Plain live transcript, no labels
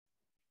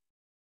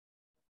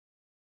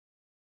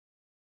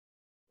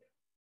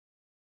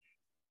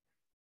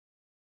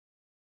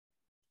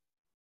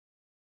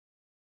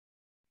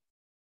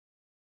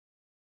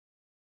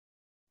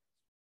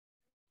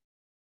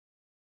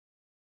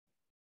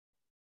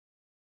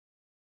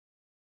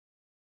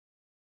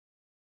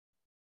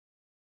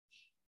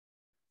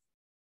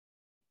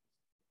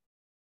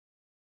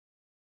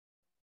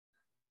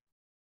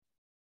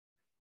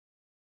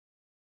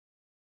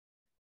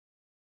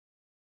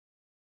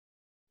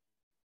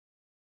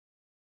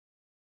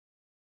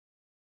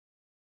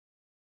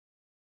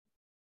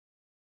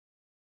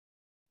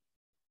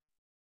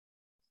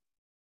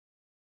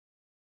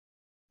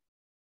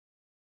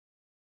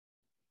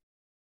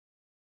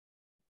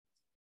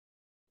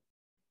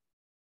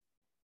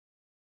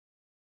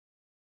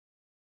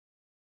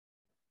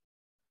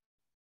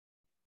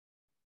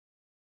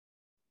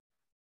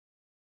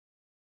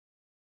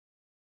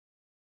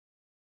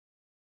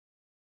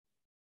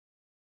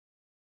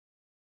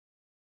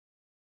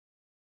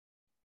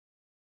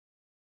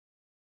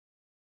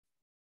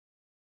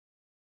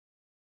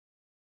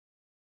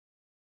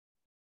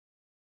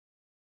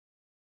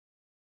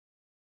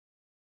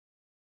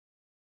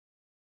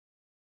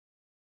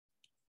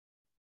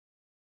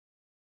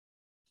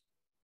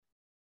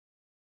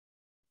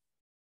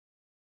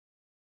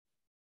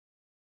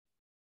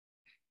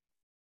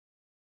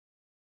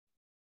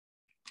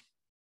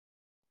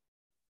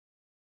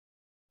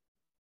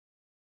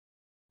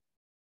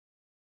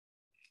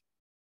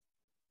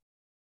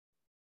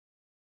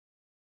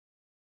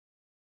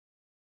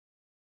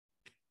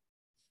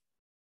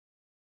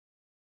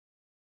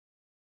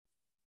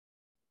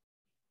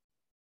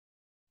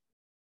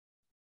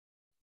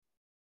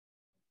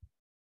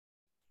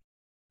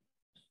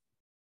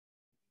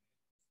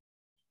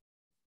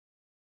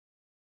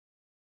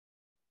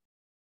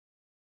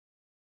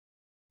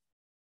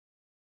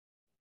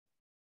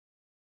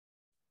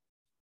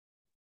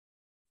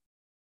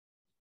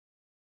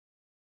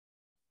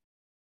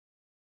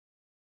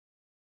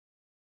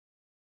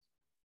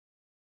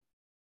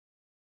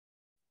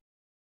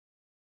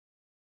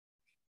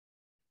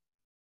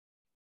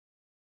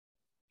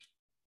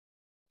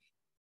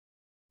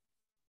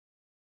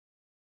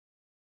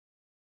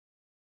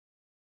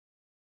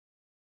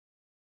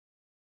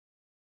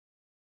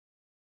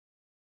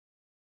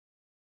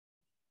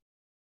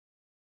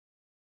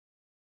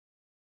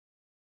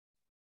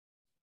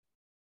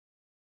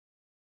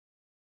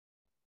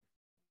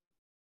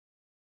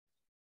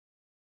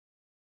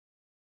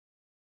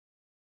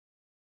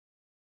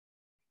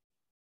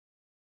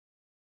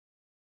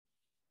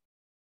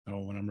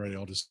I'm ready,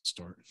 I'll just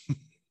start.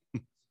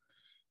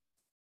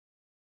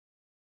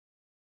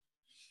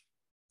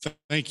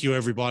 Thank you,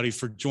 everybody,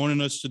 for joining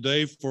us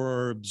today for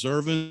our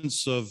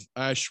observance of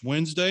Ash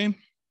Wednesday.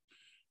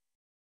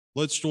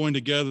 Let's join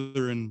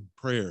together in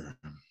prayer.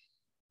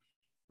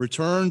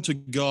 Return to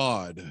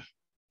God,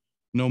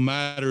 no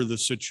matter the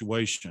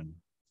situation.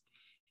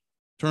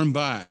 Turn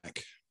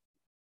back.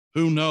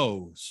 Who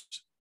knows?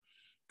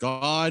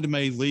 God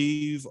may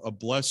leave a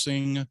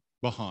blessing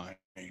behind.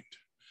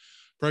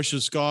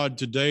 Precious God,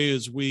 today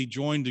as we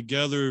join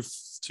together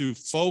to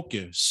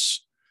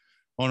focus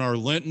on our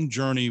Lenten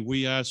journey,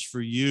 we ask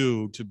for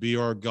you to be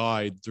our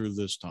guide through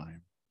this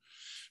time.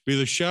 Be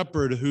the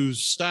shepherd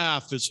whose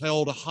staff is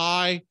held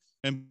high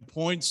and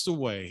points the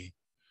way,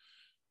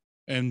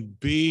 and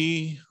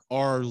be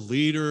our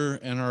leader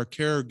and our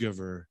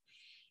caregiver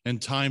in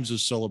times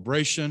of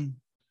celebration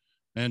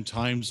and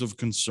times of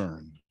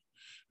concern.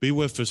 Be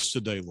with us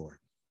today, Lord.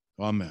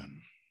 Amen.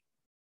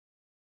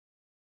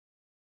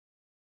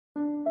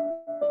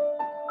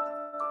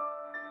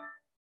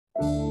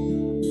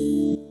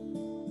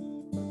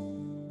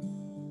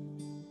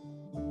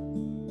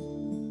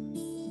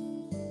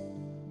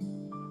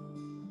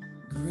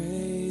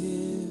 Great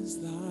is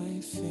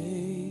thy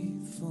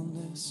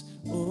faithfulness,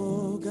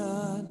 O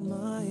God,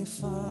 my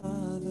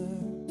Father.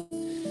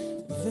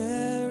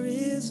 There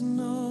is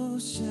no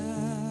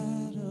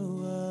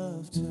shadow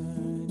of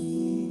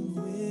turning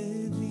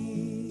with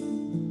thee.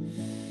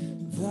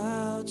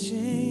 Thou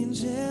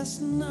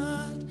changest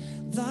not,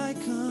 thy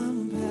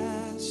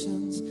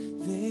compassions,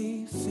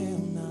 they fail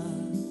not.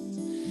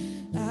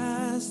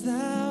 As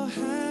thou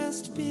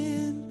hast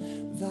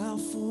been, thou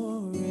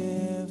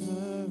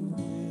forever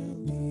will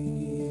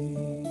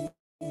be.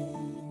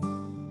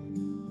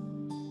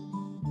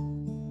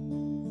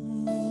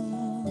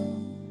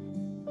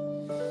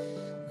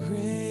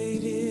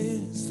 Great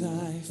is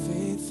thy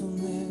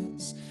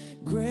faithfulness,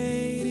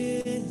 great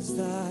is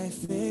thy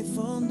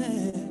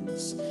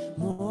faithfulness.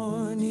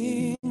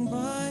 Morning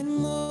by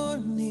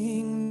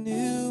morning,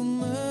 new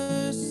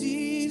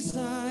mercies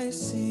I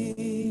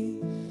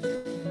see,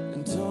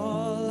 and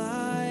all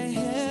I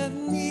have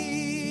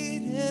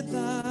needed,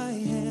 thy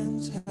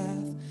hands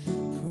hath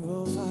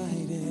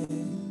provided.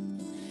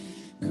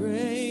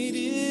 Great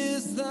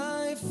is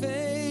thy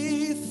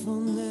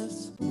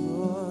faithfulness,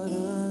 Lord,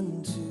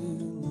 unto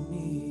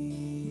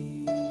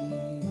me.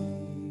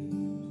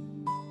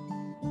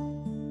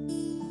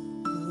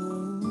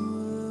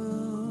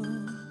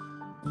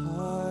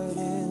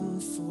 Pardon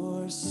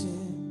for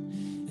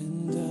sin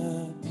and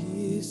a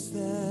peace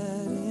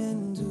that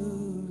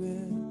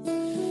endureth,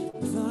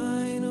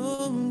 thine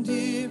own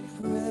dear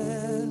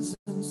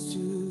presence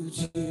to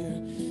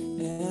cheer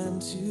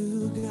and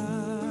to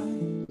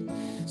guide,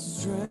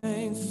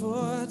 strength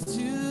for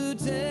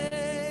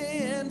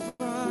today and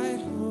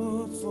bright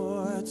hope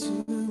for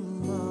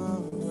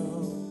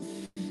tomorrow.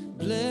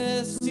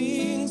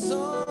 Blessings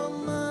all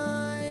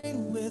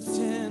mine with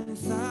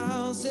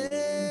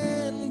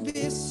 10,000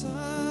 beside.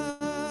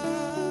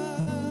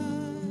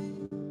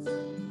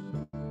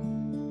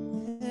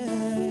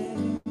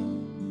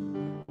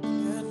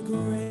 And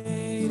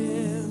great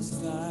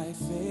is thy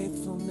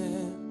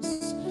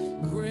faithfulness,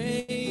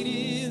 great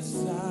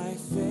is thy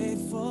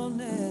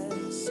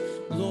faithfulness,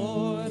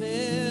 Lord.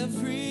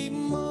 Every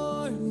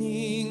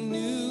morning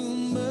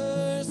new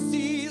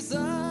mercies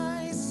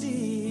I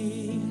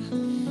see,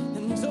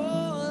 and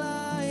all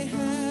I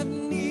have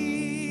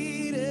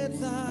needed,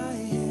 thy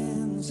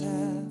hands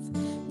have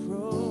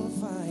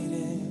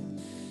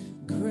provided.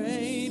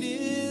 Great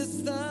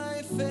is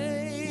thy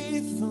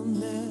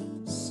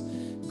faithfulness,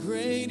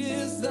 great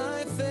is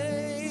thy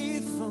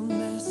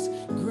faithfulness,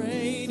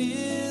 great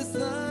is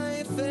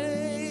thy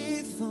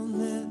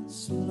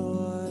faithfulness,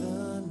 Lord,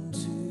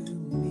 unto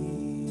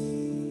me.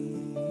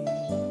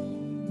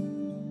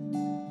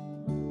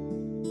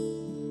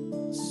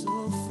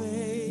 So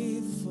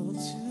faithful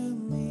to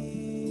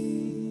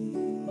me.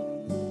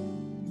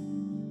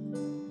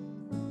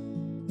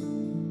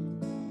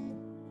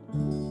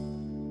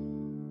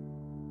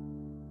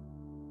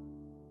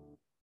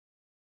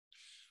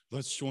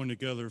 Let's join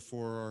together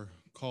for our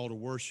call to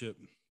worship.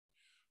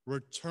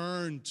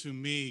 Return to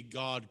me,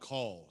 God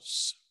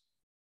calls.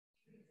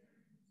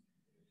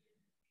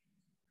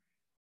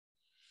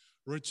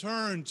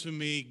 Return to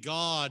me,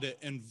 God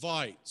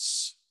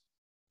invites.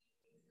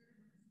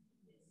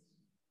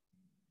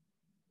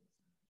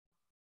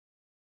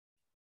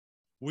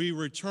 We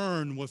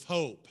return with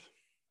hope.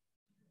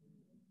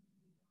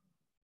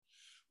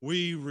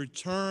 We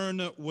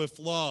return with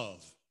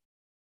love.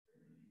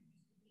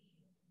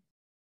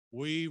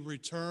 We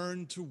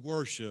return to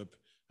worship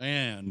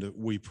and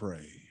we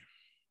pray.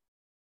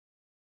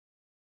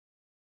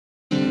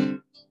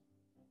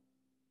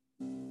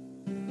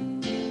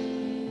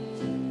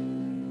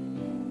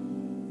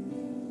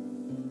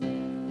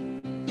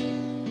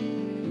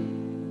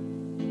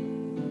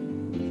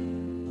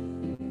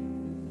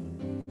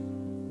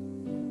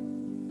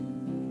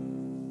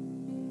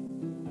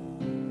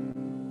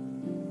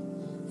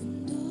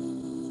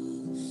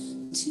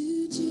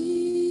 To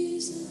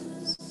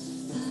Jesus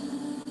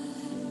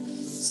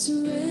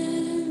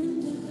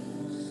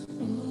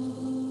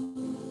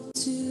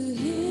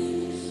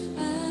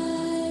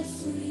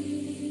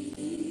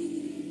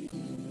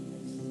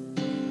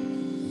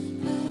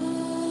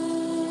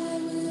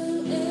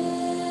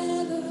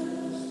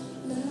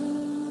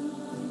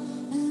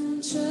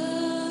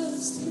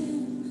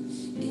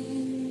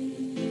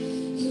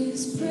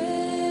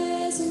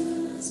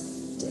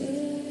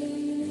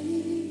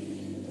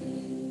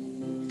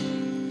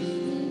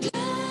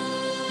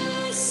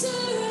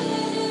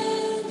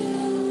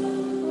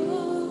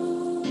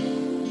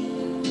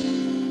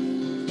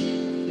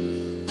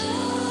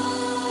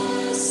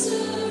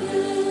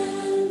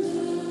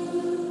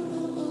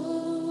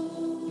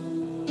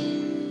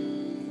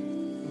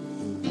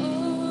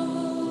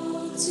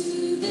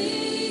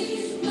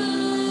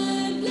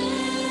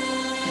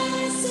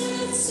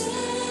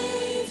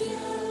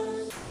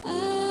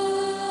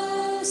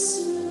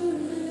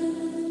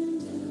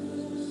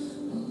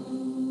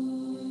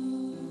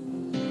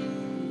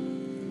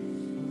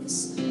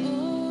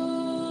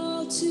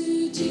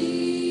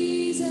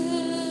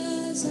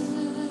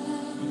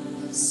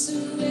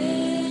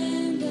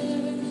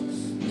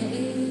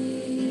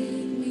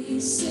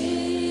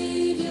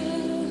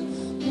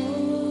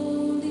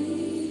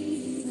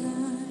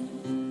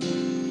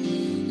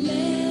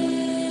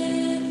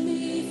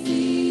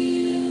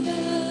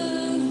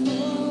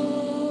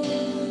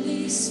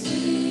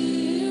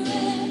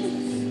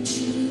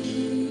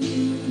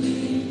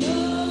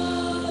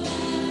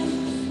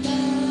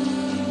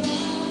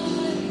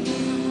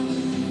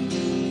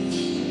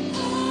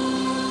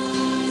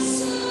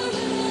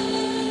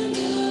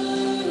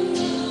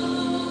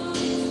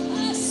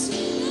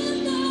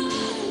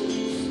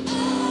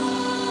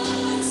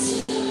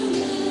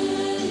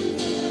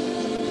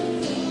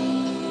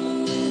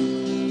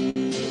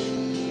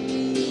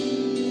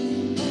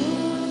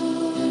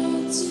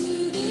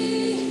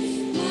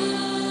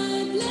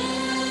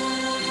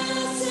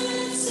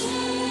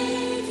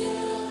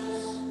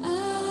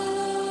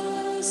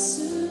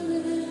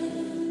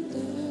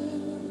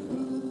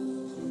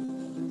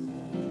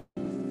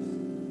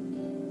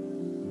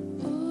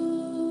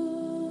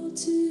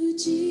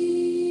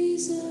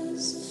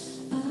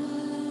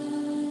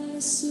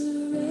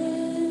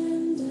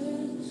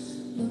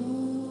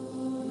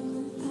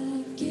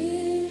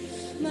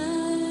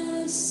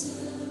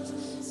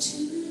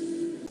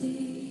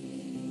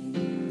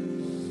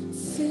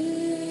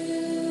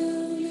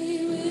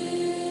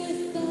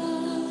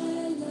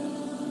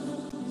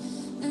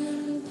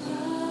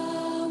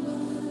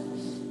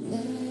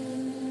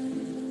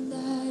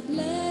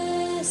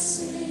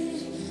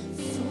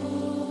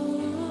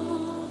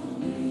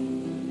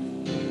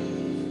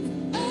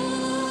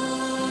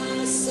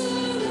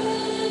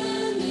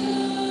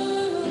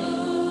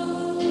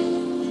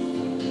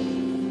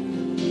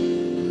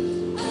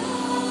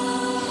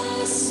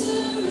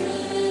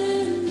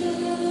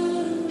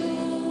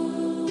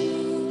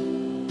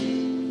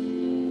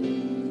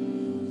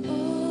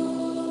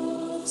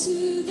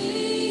To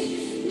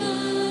thee,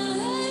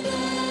 my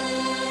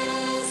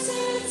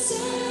blessed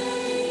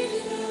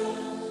Savior,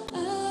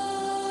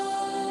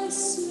 I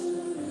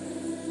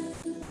surrender.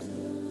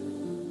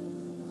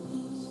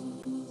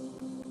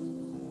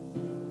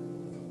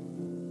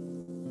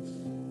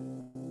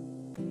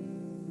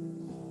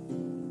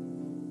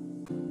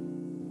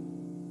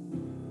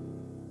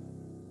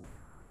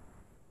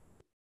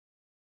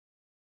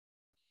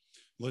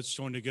 Let's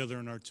join together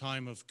in our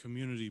time of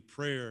community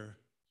prayer.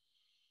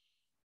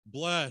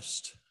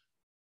 Blessed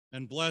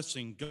and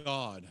blessing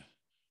God,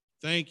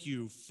 thank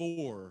you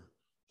for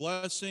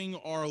blessing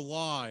our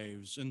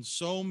lives in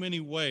so many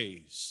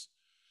ways.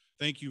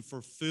 Thank you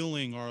for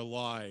filling our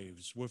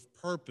lives with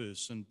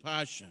purpose and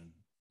passion.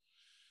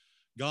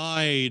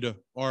 Guide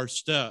our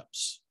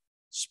steps.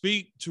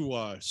 Speak to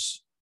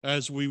us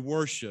as we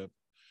worship,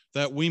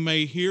 that we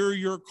may hear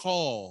your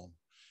call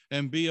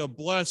and be a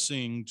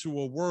blessing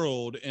to a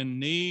world in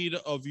need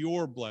of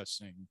your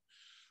blessing.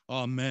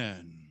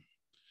 Amen.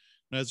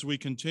 As we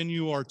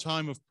continue our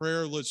time of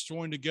prayer, let's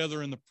join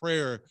together in the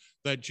prayer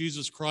that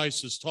Jesus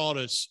Christ has taught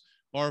us.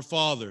 Our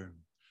Father,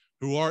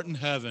 who art in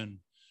heaven,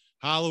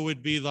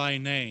 hallowed be thy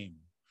name.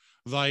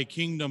 Thy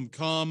kingdom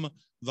come,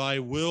 thy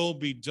will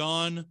be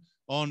done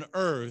on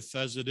earth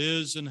as it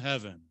is in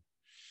heaven.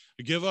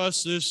 Give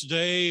us this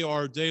day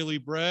our daily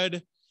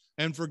bread,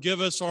 and forgive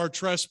us our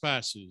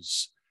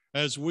trespasses,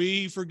 as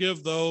we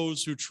forgive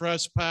those who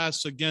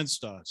trespass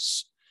against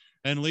us.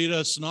 And lead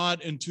us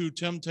not into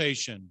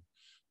temptation,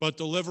 but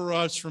deliver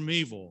us from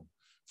evil.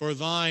 For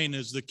thine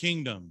is the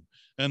kingdom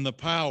and the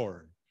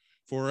power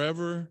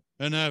forever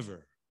and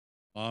ever.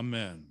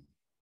 Amen.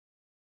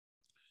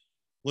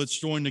 Let's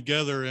join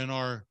together in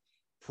our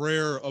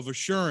prayer of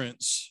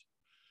assurance.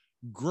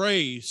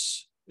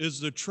 Grace is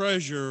the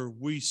treasure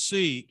we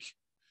seek.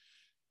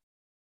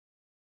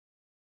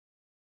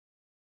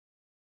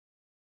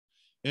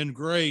 In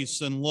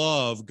grace and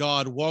love,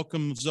 God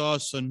welcomes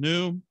us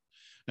anew,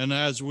 and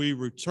as we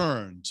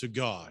return to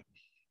God.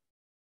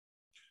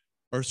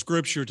 Our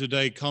scripture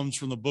today comes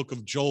from the book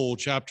of Joel,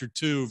 chapter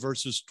 2,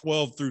 verses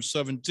 12 through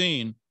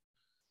 17.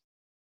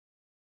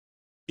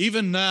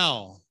 Even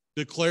now,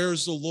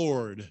 declares the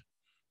Lord,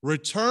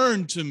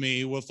 return to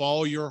me with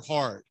all your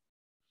heart,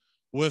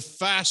 with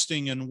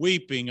fasting and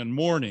weeping and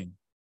mourning.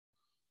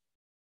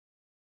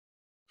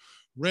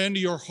 Rend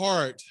your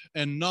heart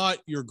and not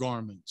your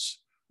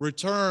garments.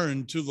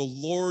 Return to the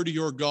Lord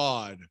your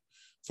God,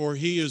 for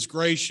he is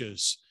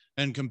gracious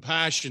and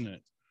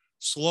compassionate,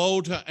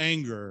 slow to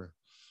anger,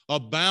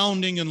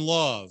 abounding in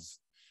love,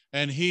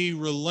 and he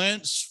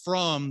relents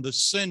from the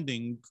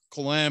sending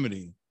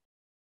calamity.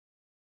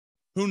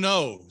 Who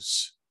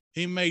knows?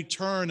 He may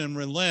turn and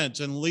relent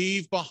and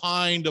leave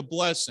behind a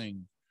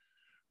blessing,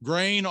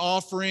 grain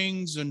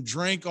offerings and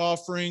drink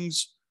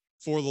offerings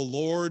for the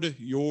Lord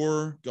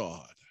your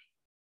God.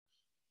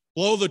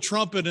 Blow the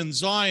trumpet in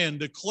Zion,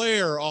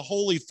 declare a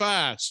holy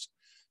fast,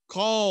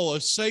 call a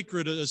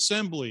sacred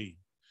assembly,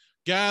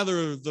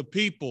 gather the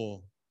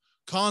people,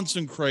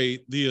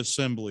 consecrate the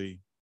assembly.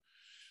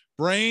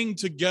 Bring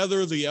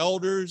together the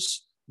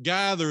elders,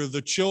 gather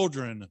the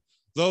children,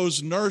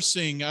 those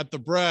nursing at the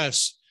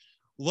breast.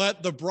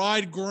 Let the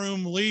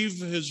bridegroom leave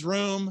his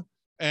room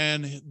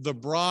and the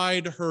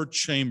bride her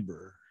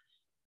chamber.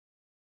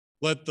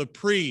 Let the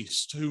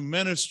priest who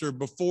minister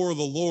before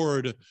the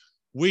Lord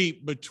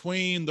weep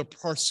between the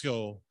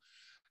parcel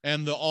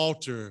and the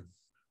altar.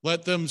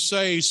 Let them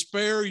say,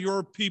 spare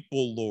your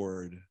people,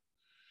 Lord.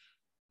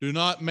 Do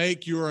not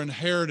make your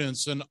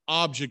inheritance an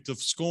object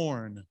of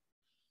scorn.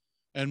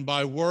 And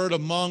by word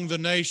among the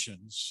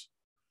nations,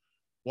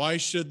 why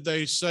should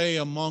they say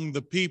among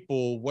the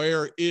people,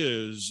 where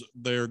is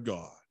their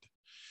God?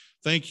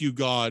 Thank you,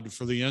 God,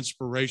 for the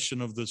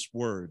inspiration of this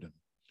word.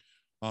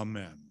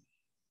 Amen.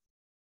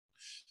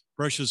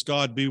 Precious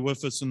God, be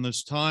with us in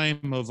this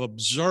time of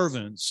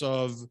observance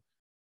of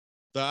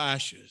the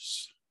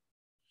ashes.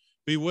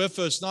 Be with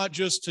us not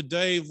just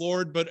today,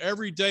 Lord, but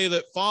every day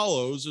that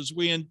follows as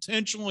we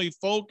intentionally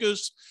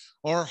focus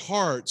our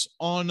hearts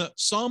on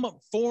some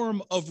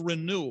form of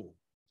renewal.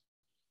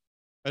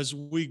 As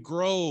we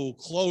grow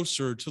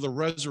closer to the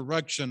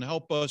resurrection,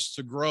 help us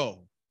to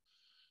grow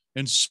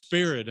in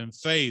spirit and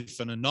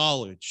faith and in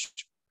knowledge,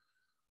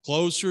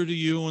 closer to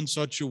you in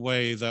such a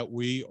way that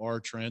we are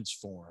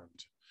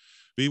transformed.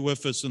 Be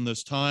with us in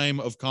this time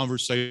of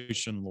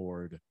conversation,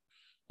 Lord.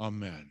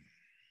 Amen.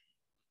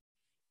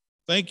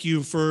 Thank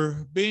you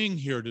for being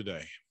here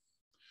today.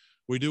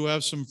 We do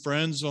have some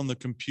friends on the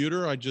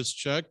computer. I just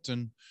checked,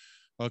 and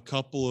a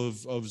couple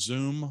of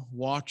Zoom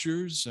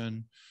watchers,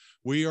 and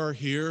we are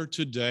here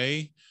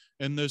today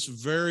in this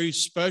very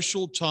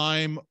special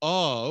time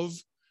of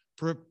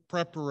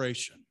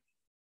preparation.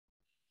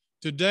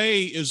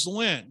 Today is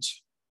Lent.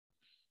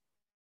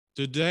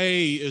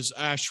 Today is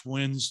Ash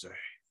Wednesday.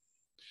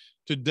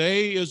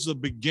 Today is the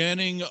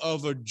beginning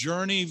of a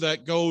journey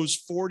that goes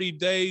 40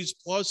 days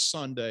plus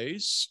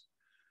Sundays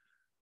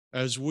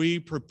as we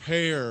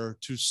prepare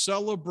to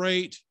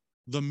celebrate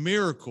the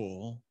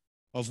miracle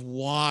of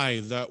why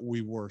that we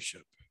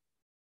worship.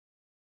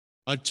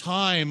 a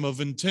time of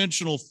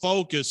intentional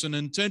focus and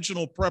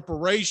intentional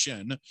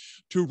preparation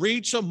to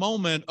reach a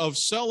moment of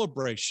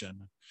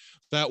celebration,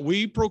 that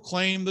we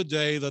proclaim the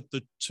day that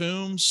the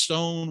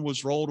tombstone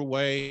was rolled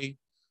away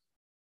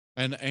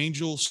and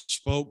angels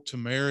spoke to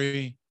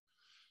Mary.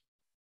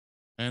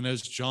 And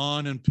as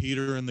John and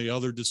Peter and the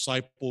other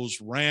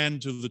disciples ran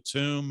to the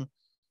tomb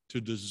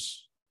to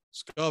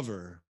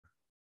discover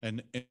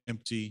an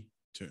empty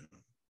tomb,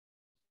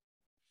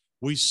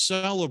 we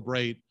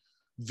celebrate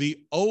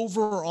the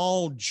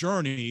overall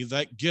journey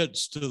that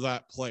gets to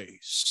that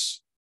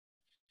place.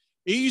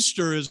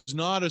 Easter is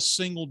not a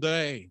single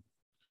day.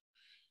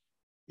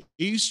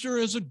 Easter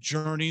is a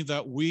journey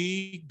that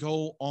we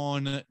go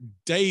on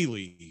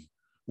daily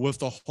with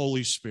the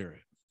Holy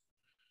Spirit,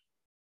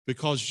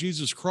 because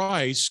Jesus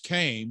Christ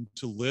came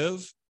to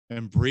live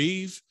and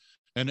breathe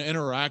and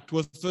interact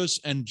with us,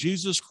 and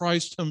Jesus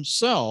Christ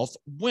himself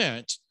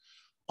went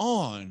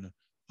on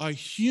a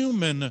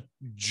human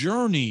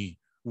journey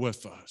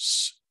with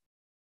us.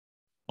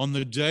 On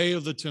the day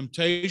of the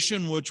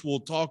temptation, which we'll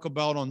talk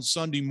about on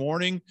Sunday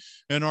morning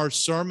in our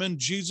sermon,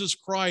 Jesus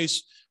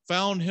Christ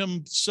found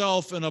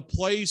himself in a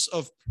place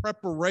of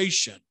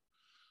preparation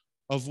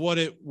of what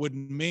it would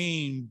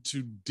mean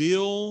to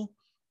deal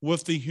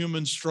with the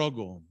human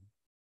struggle.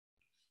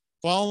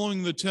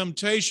 Following the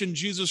temptation,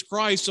 Jesus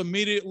Christ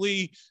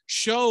immediately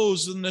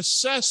shows the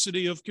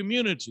necessity of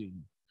community.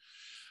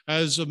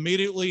 As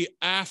immediately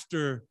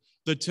after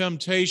the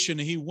temptation,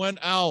 he went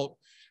out,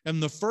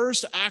 and the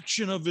first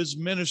action of his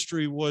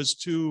ministry was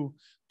to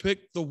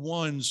pick the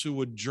ones who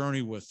would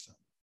journey with him.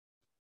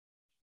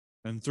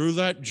 And through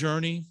that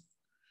journey,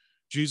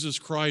 Jesus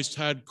Christ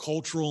had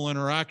cultural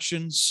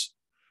interactions.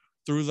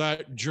 Through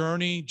that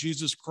journey,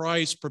 Jesus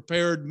Christ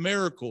prepared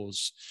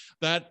miracles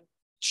that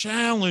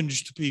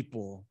challenged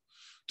people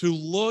to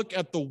look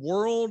at the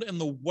world and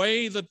the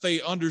way that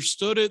they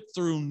understood it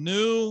through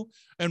new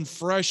and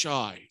fresh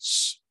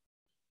eyes.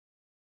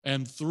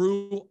 And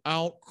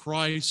throughout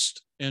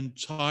Christ's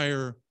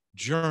entire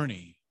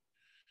journey,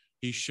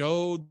 he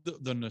showed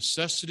the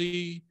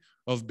necessity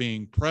of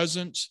being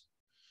present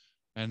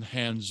and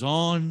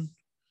hands-on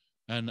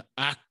and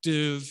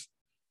active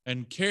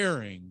and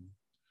caring,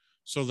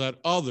 so that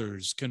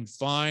others can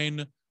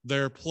find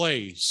their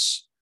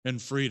place in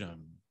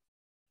freedom.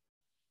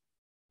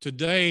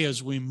 Today,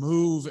 as we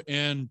move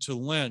into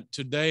Lent,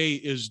 today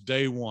is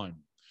day one.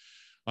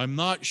 I'm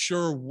not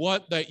sure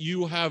what that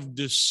you have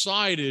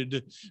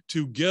decided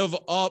to give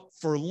up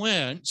for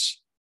Lent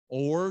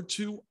or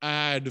to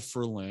add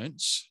for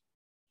Lent.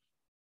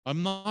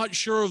 I'm not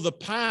sure of the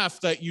path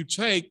that you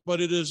take, but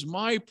it is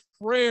my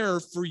prayer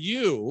for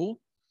you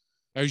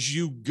as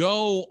you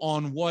go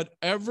on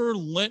whatever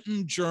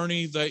Lenten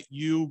journey that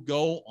you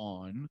go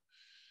on,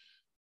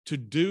 to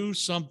do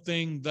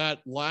something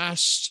that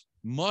lasts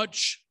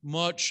much,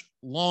 much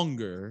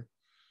longer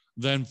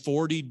than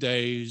 40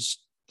 days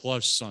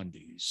plus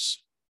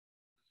Sundays.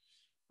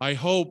 I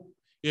hope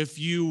if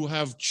you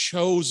have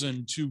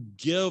chosen to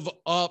give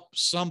up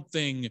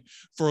something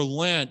for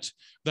Lent,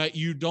 that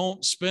you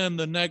don't spend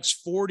the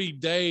next 40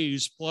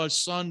 days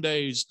plus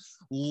Sundays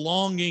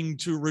longing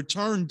to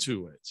return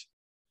to it.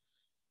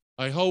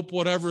 I hope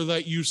whatever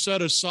that you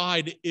set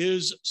aside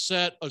is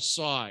set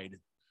aside.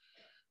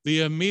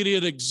 The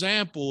immediate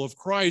example of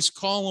Christ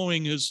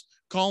calling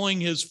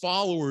his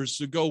followers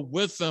to go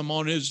with them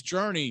on his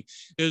journey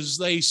is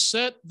they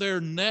set their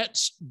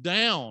nets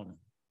down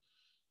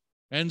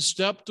and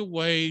stepped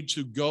away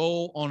to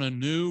go on a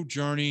new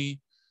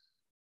journey,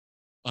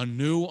 a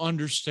new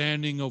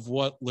understanding of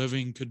what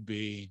living could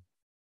be.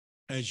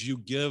 As you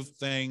give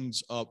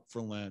things up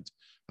for Lent,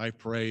 I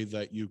pray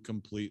that you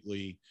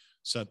completely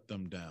set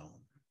them down.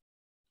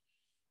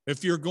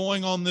 If you're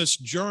going on this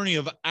journey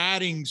of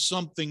adding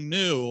something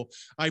new,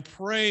 I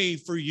pray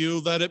for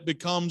you that it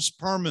becomes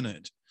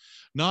permanent.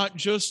 Not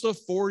just the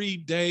 40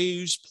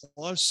 days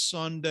plus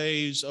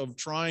Sundays of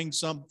trying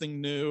something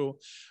new,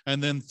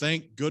 and then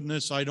thank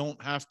goodness I don't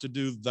have to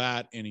do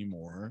that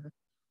anymore.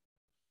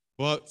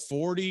 But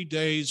 40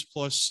 days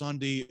plus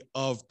Sunday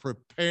of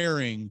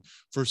preparing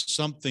for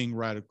something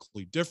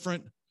radically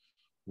different,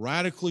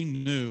 radically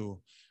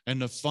new, and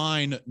to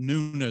find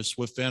newness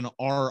within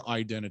our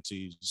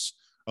identities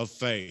of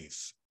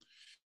faith.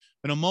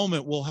 In a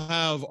moment, we'll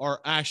have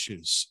our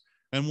ashes,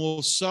 and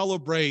we'll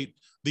celebrate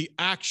the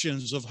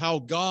actions of how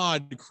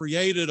God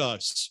created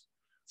us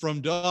from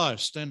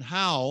dust, and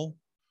how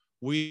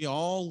we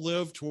all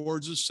live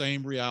towards the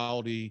same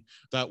reality,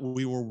 that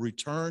we will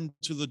return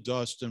to the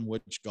dust in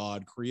which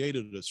God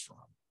created us from.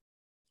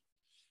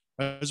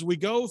 As we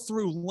go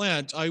through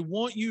Lent, I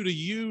want you to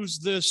use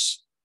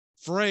this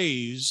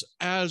phrase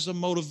as a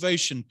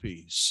motivation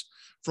piece.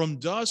 From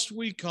dust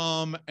we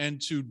come, and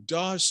to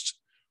dust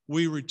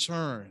we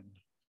return.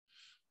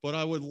 But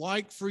I would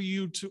like for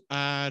you to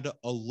add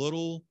a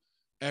little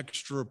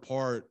extra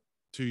part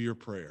to your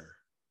prayer.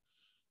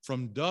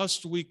 From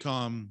dust we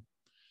come,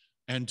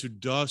 and to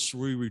dust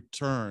we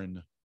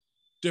return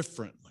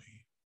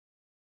differently.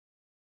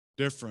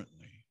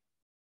 Differently.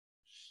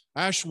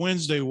 Ash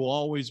Wednesday will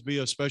always be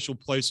a special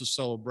place of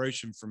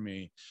celebration for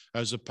me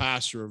as a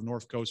pastor of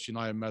North Coast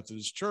United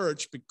Methodist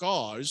Church,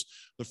 because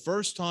the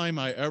first time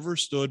I ever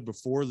stood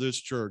before this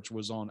church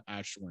was on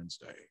Ash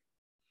Wednesday.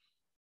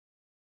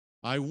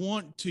 I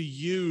want to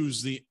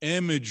use the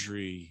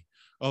imagery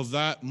of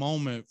that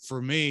moment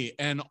for me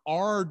and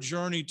our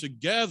journey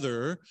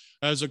together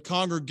as a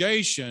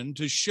congregation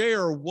to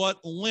share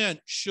what Lent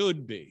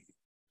should be.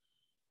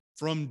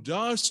 From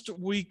dust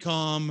we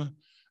come,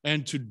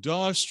 and to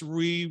dust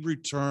we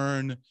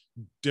return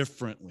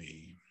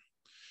differently.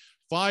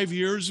 5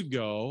 years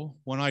ago,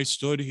 when I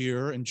stood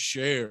here and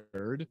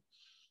shared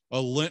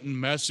a Lenten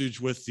message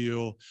with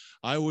you,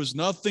 I was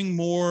nothing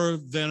more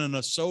than an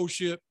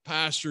associate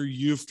pastor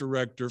youth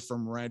director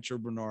from Rancho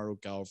Bernardo,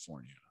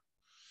 California.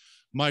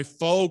 My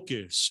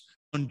focus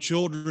on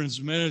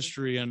children's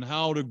ministry and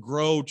how to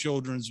grow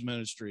children's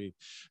ministry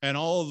and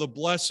all of the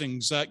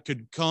blessings that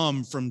could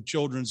come from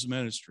children's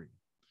ministry.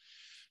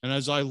 And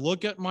as I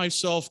look at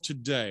myself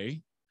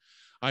today,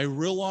 I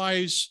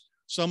realize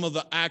some of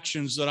the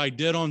actions that I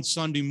did on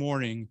Sunday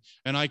morning,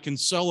 and I can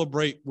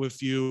celebrate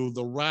with you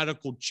the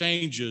radical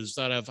changes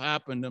that have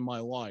happened in my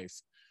life.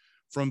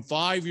 From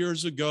 5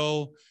 years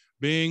ago,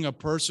 being a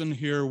person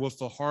here with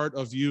the heart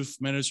of youth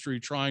ministry,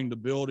 trying to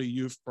build a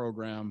youth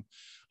program,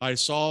 I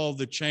saw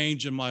the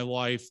change in my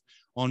life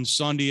on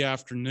Sunday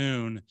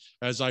afternoon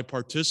as I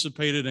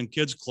participated in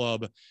Kids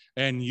Club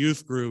and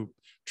youth group,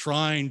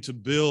 trying to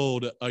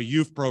build a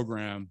youth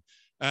program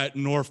at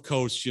North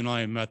Coast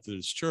United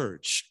Methodist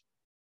Church.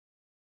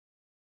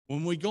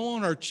 When we go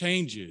on our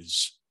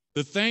changes,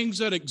 the things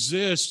that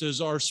exist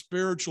as our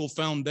spiritual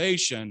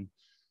foundation,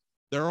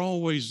 they're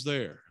always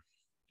there.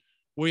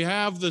 We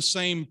have the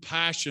same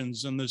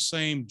passions and the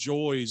same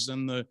joys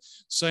and the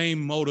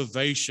same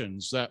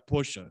motivations that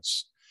push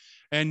us.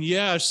 And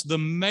yes, the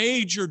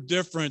major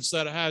difference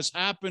that has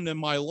happened in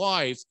my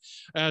life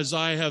as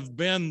I have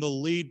been the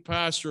lead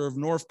pastor of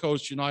North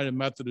Coast United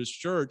Methodist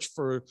Church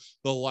for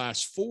the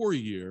last 4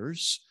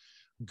 years,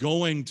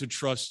 going to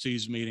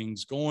trustees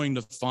meetings, going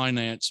to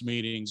finance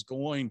meetings,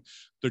 going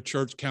to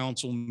church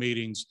council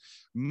meetings,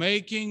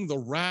 making the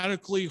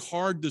radically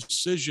hard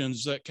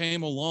decisions that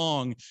came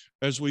along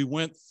as we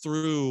went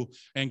through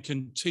and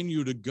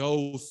continue to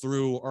go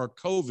through our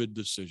COVID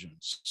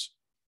decisions.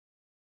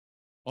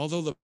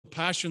 Although the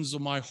passions of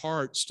my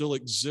heart still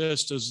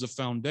exist as the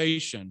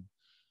foundation,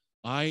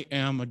 I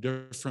am a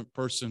different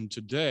person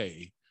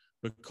today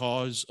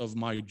because of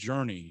my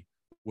journey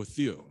with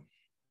you.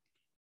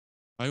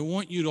 I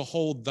want you to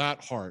hold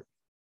that heart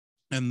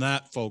and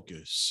that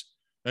focus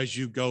as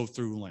you go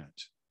through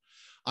Lent.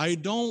 I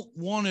don't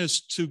want us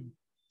to,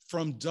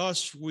 from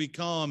dust we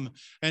come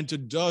and to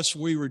dust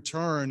we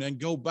return, and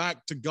go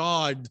back to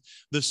God,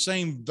 the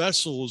same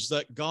vessels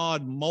that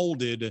God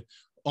molded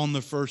on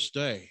the first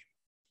day.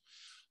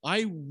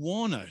 I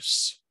want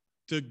us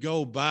to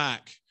go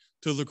back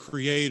to the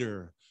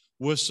Creator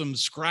with some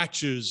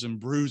scratches and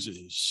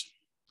bruises.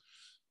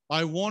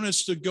 I want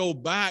us to go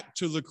back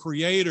to the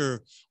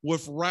Creator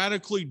with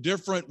radically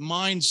different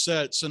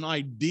mindsets and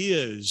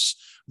ideas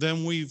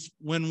than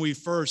when we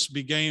first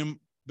began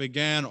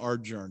our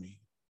journey.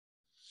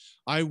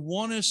 I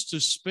want us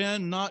to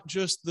spend not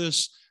just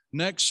this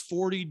next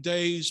 40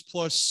 days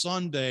plus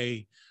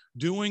Sunday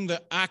doing the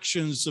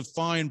actions to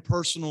find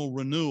personal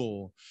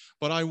renewal,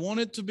 but I want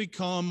it to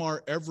become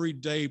our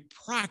everyday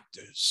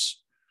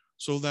practice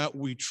so that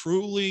we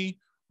truly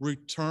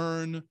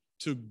return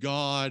to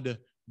God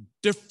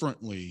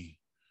differently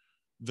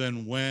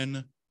than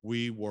when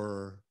we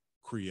were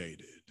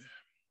created.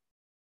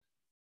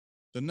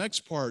 The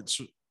next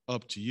part's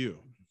up to you.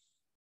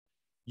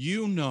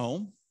 You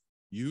know,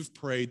 you've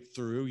prayed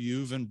through,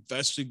 you've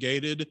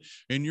investigated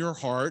in your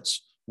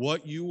hearts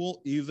what you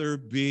will either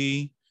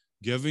be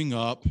giving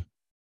up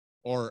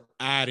or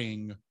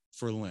adding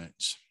for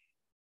Lent.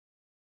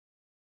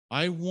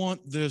 I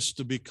want this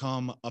to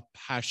become a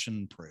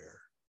passion prayer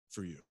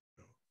for you.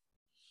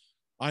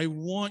 I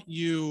want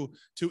you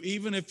to,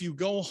 even if you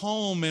go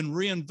home and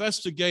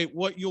reinvestigate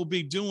what you'll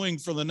be doing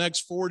for the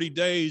next 40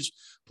 days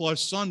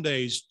plus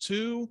Sundays,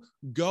 to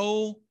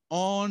go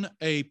on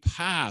a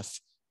path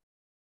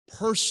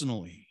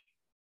personally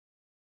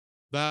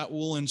that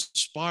will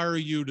inspire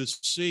you to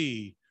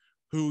see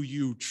who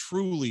you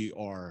truly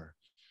are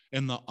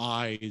in the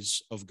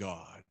eyes of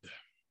God.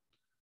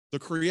 The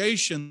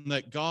creation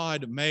that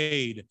God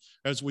made,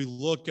 as we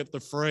look at the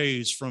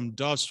phrase, from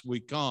dust we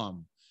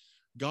come,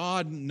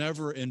 God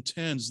never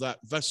intends that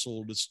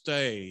vessel to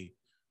stay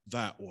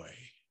that way.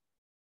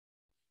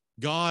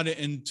 God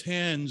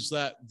intends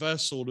that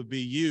vessel to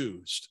be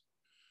used.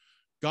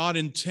 God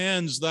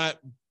intends that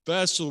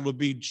vessel to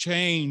be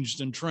changed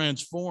and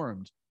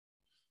transformed.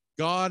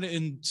 God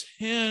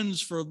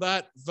intends for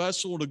that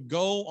vessel to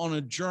go on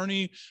a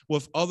journey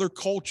with other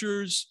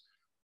cultures,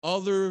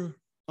 other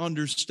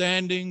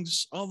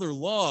understandings, other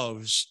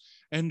loves,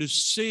 and to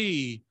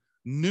see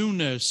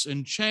newness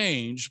and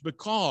change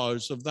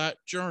because of that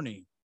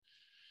journey.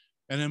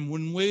 And then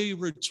when we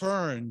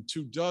return,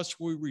 to dust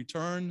we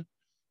return,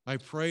 I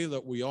pray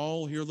that we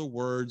all hear the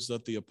words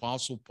that the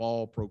Apostle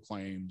Paul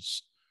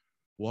proclaims,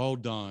 "Well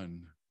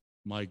done,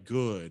 my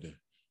good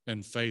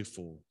and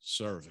faithful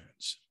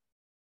servant."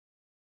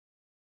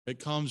 It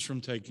comes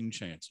from taking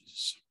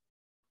chances.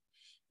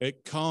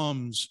 It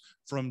comes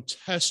from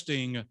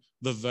testing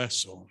the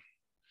vessel.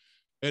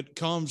 It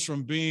comes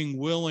from being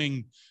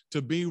willing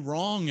to be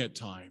wrong at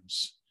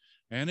times.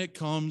 And it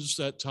comes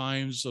at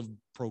times of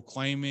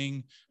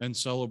proclaiming and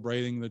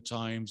celebrating the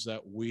times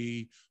that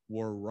we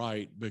were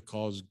right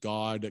because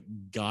God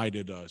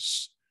guided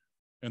us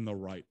in the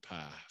right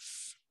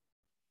path.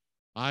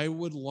 I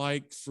would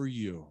like for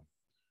you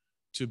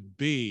to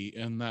be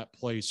in that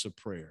place of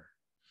prayer.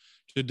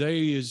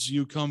 Today, as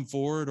you come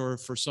forward, or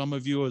for some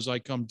of you, as I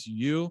come to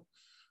you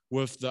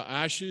with the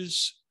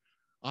ashes,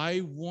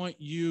 I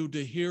want you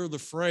to hear the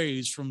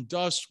phrase, "From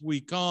dust we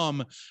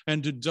come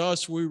and to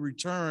dust we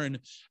return."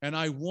 And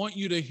I want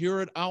you to hear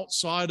it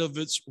outside of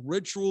its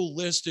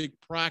ritualistic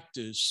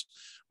practice,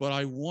 but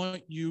I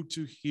want you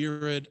to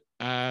hear it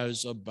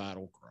as a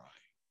battle cry.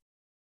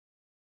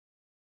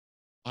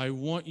 I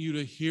want you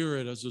to hear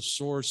it as a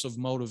source of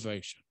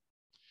motivation.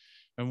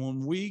 And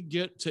when we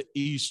get to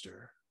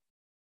Easter,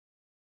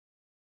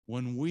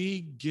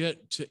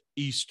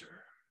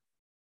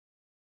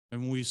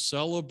 and we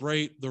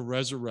celebrate the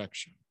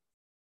resurrection,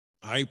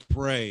 I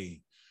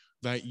pray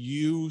that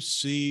you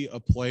see a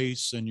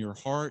place in your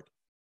heart,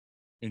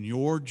 in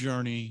your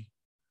journey,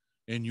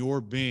 in your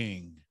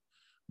being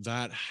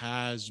that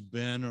has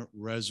been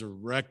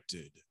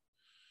resurrected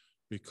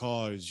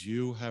because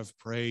you have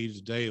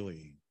prayed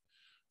daily,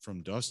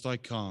 "From dust I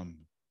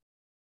come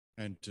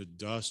and to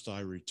dust I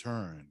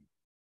return,"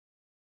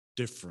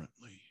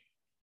 differently.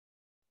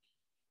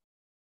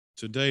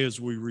 Today, as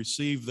we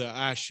receive the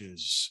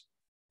ashes,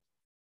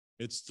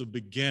 it's the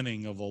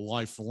beginning of a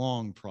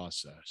lifelong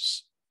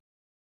process.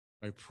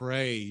 I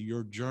pray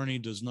your journey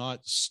does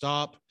not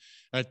stop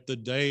at the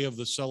day of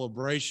the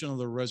celebration of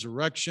the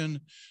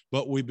resurrection,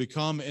 but we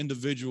become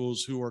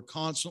individuals who are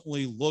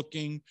constantly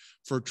looking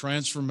for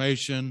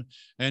transformation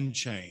and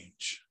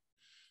change.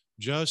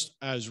 Just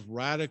as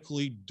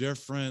radically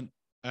different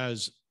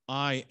as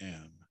I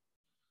am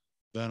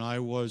than I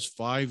was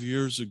 5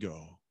 years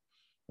ago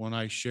when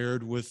I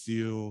shared with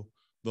you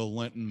the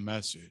Lenten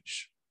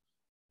message.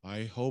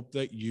 I hope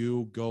that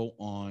you go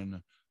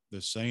on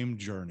the same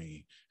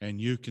journey and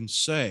you can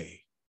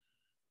say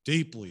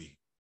deeply,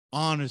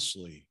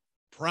 honestly,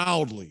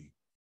 proudly,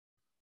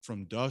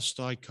 "From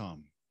dust I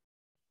come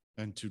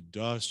and to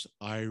dust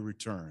I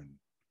return,"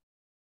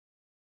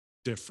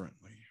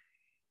 differently.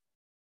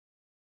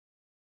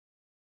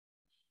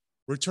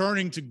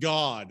 Returning to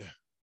God,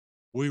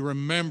 we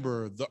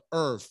remember the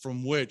earth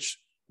from which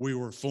we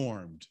were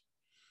formed.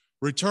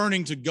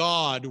 Returning to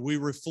God, we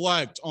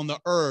reflect on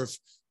the earth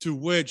to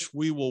which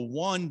we will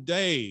one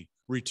day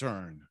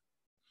return.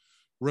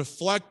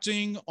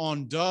 Reflecting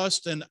on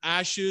dust and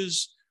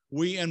ashes,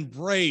 we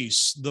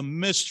embrace the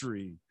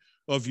mystery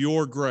of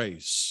your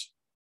grace.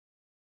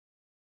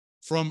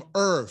 From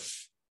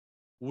earth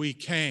we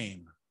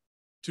came,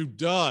 to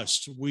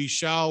dust we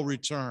shall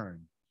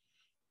return.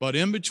 But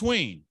in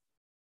between,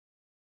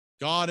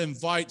 God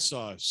invites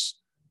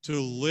us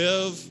to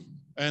live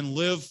and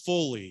live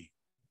fully,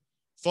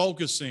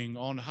 focusing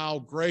on how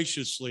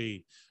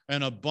graciously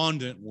and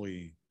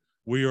abundantly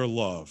we are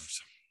loved.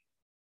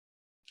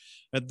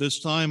 At this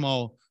time,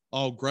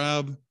 I'll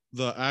grab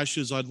the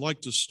ashes. I'd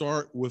like to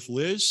start with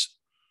Liz,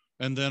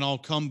 and then I'll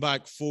come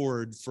back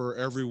forward for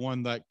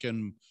everyone that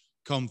can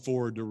come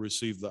forward to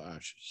receive the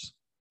ashes.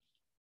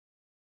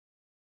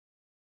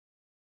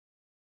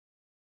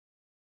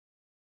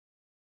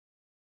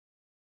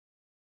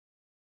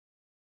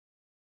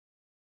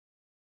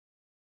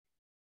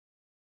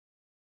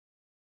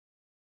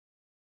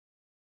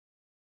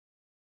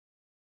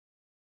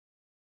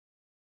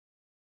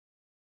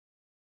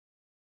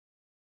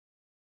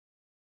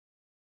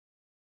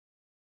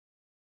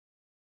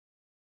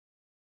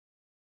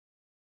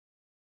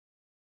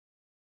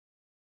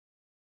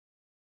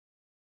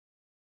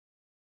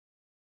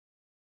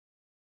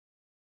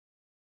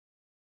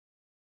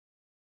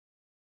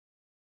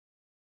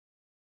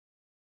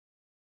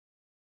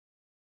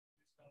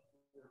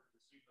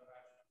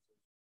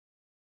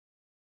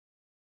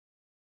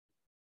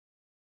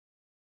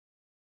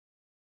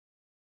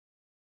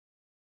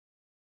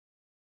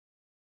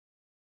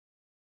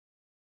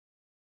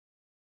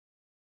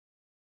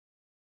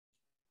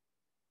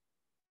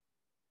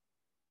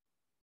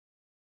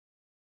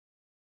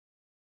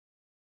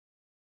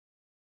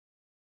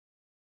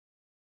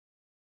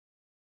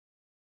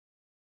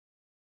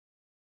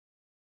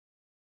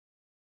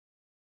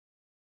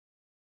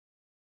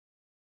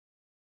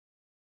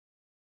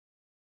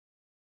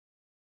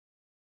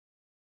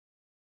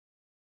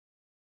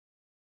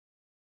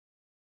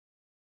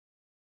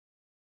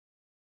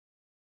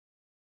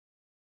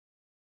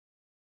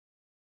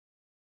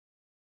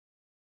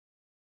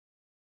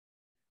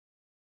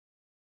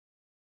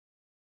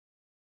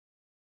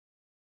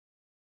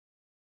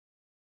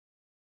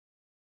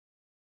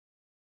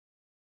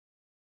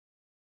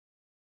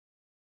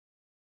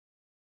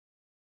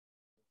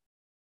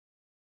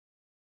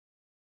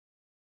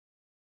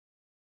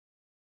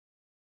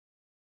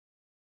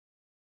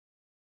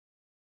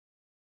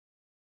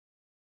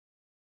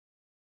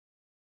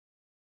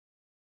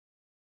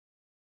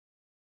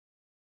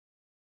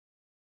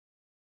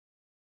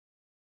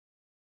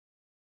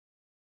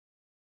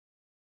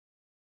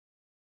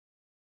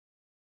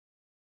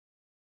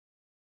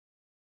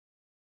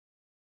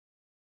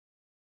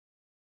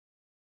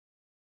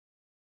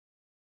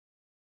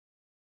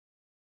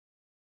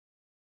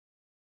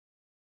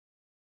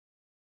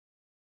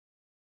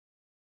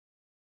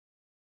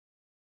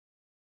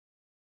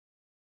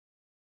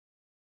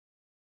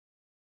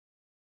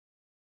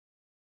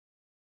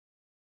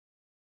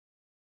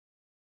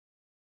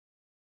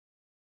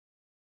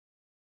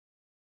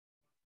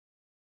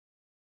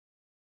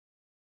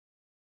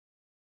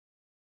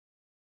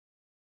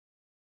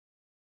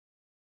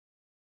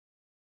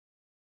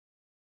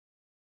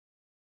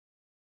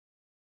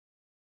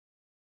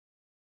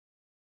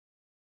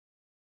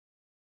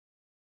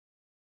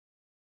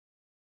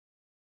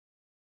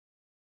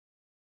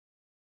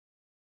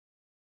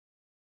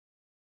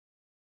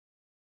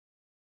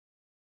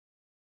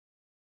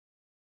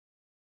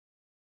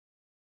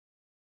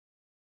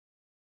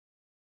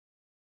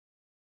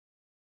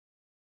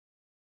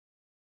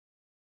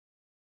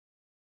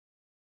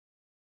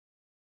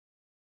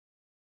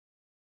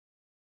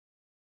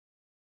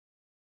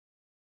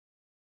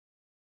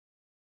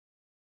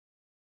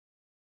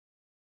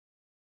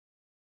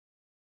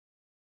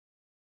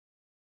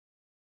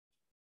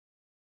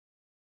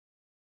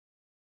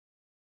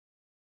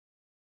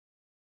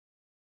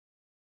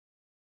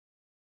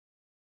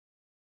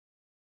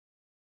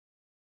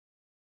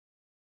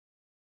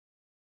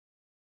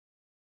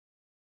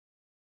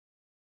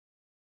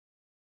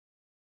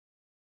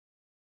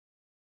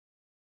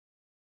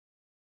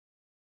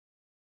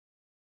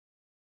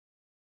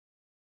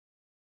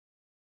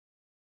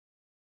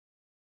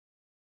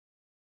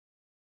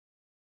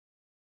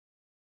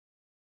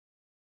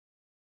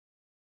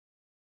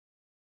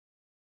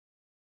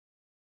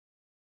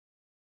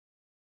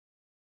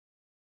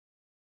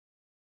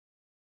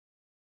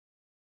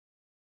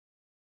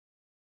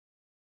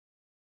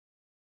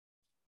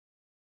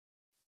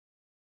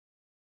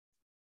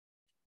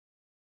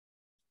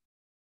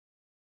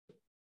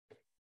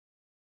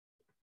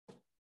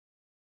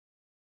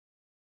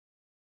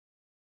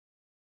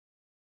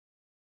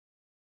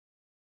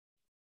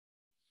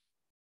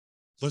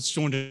 Let's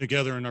join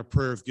together in our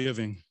prayer of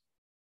giving.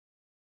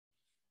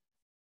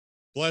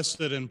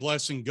 Blessed and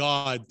blessing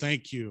God,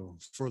 thank you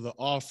for the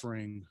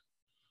offering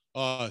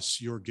us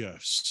your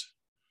gifts.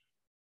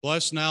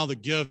 Bless now the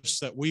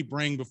gifts that we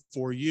bring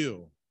before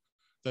you,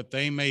 that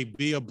they may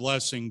be a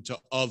blessing to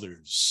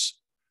others,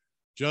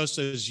 just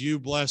as you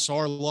bless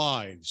our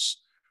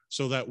lives,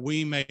 so that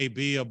we may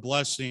be a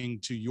blessing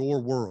to your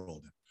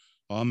world.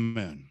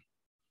 Amen.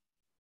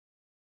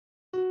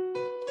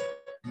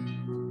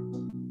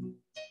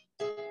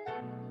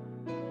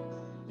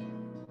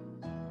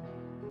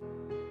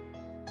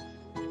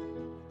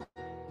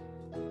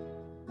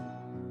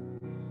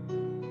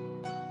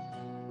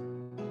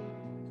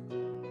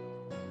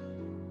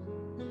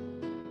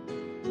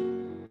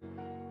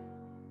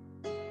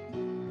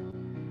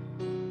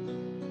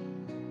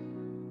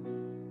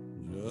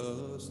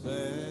 Just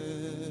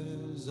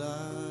as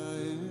I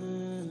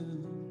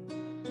am,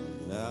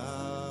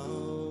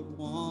 without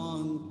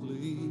one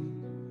plea,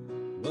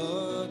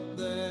 but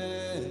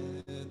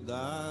that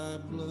thy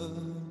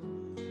blood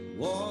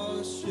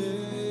was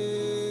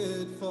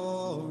shed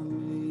for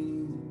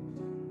me,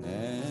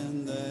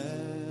 and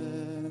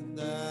that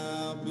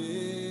thou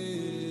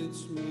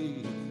bidst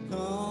me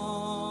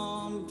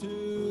come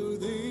to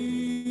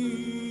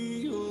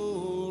thee,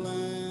 O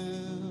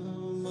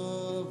Lamb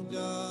of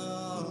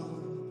God.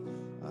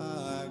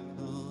 I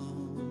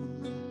come,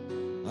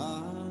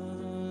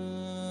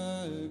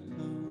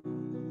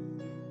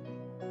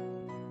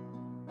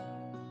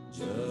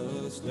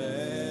 just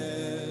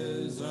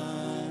as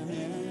I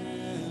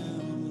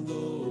am,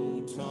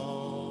 though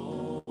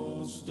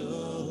tossed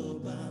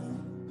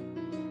about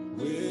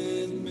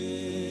with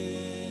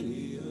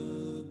many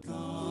a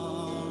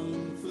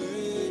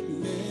conflict,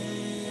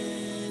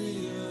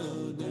 many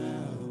a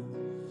doubt,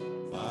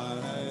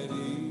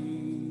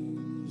 fightings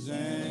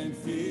and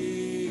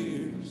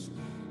fears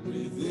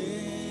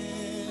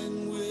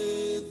within,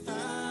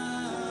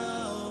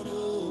 without,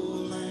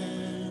 O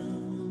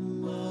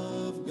Lamb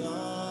of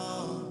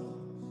God,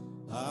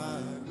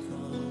 I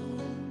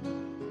come,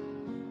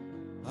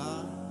 I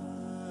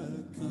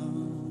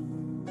come.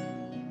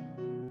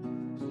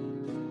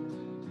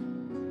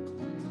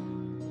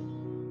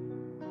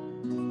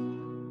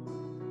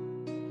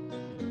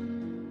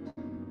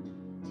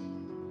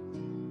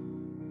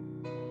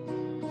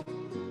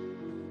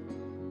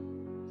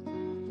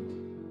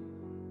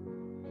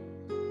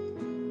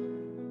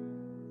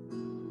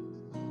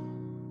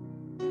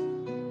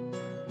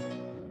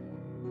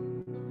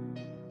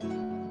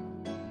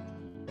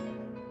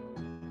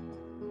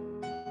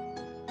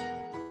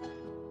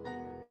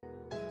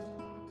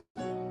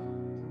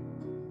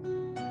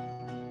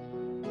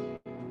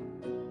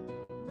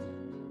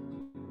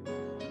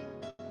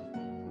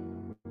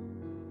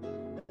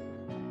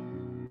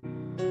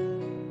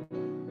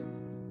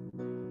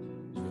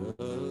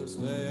 Just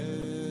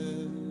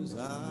as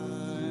I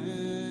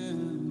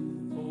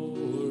am,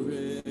 poor,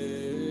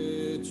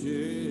 wretched,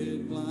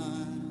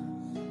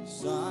 blind,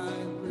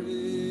 sight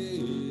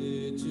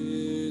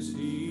riches,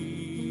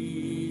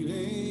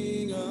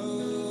 healing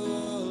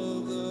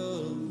of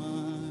the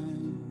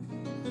mind,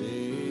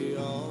 they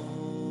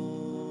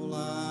all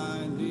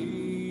I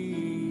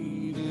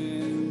need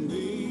in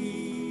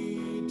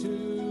thee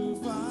to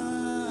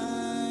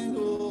find, O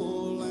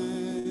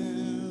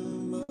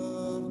Lamb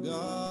of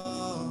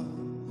God.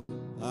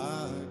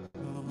 I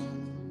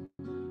come,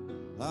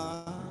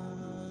 I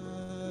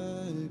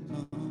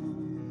come.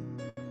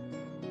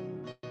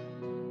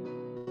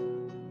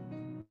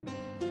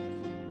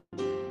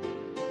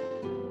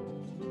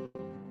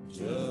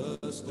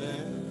 Just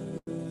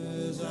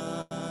as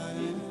I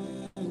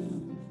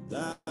am,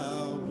 thou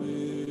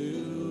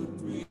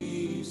wilt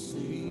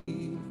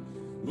receive,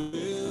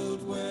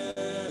 wilt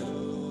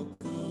welcome,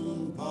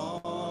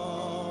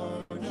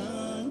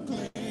 pardon,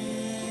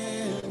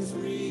 cleanse,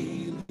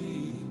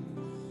 relieve,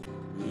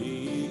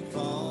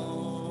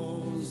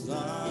 because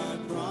thy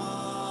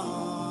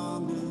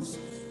promise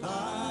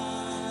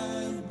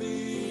I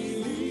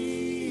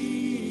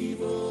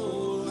believe,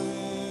 O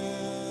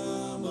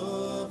Lamb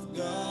of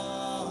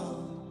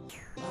God.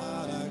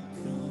 I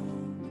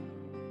come,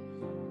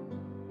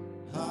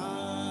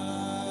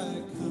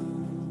 I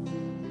come,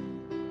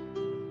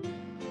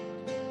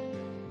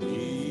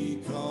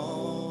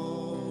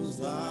 because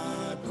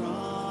thy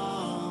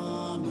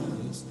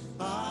promise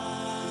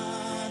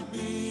I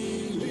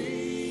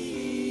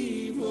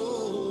believe,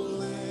 O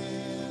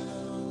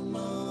Lamb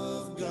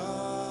of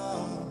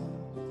God.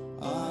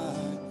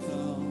 I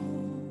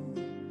come,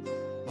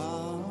 I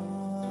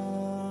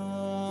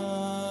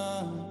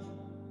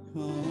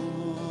come.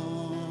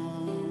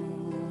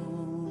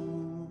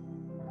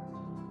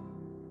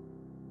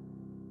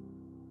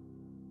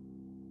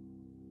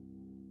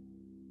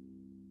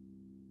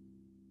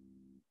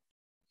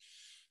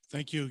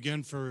 Thank you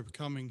again for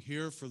coming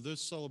here for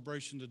this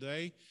celebration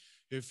today.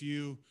 If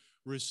you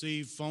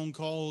receive phone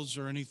calls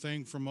or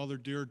anything from other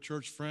dear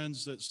church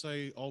friends that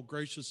say, "Oh,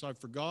 gracious, I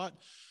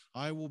forgot,"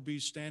 I will be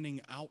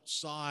standing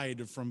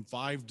outside from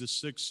 5 to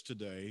 6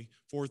 today,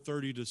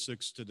 4:30 to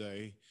 6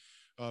 today,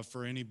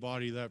 for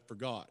anybody that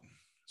forgot.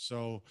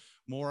 So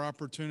more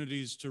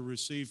opportunities to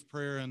receive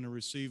prayer and to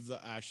receive the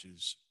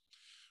ashes.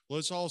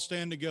 Let's all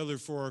stand together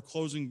for our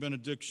closing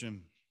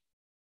benediction.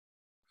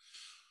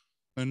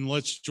 And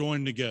let's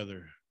join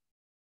together.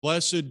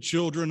 Blessed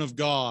children of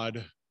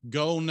God,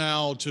 go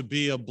now to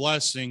be a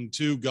blessing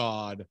to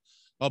God,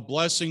 a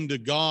blessing to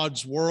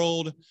God's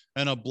world,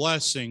 and a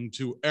blessing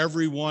to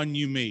everyone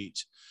you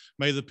meet.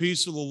 May the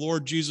peace of the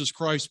Lord Jesus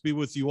Christ be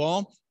with you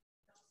all.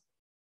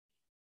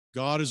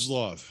 God is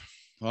love.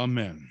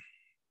 Amen.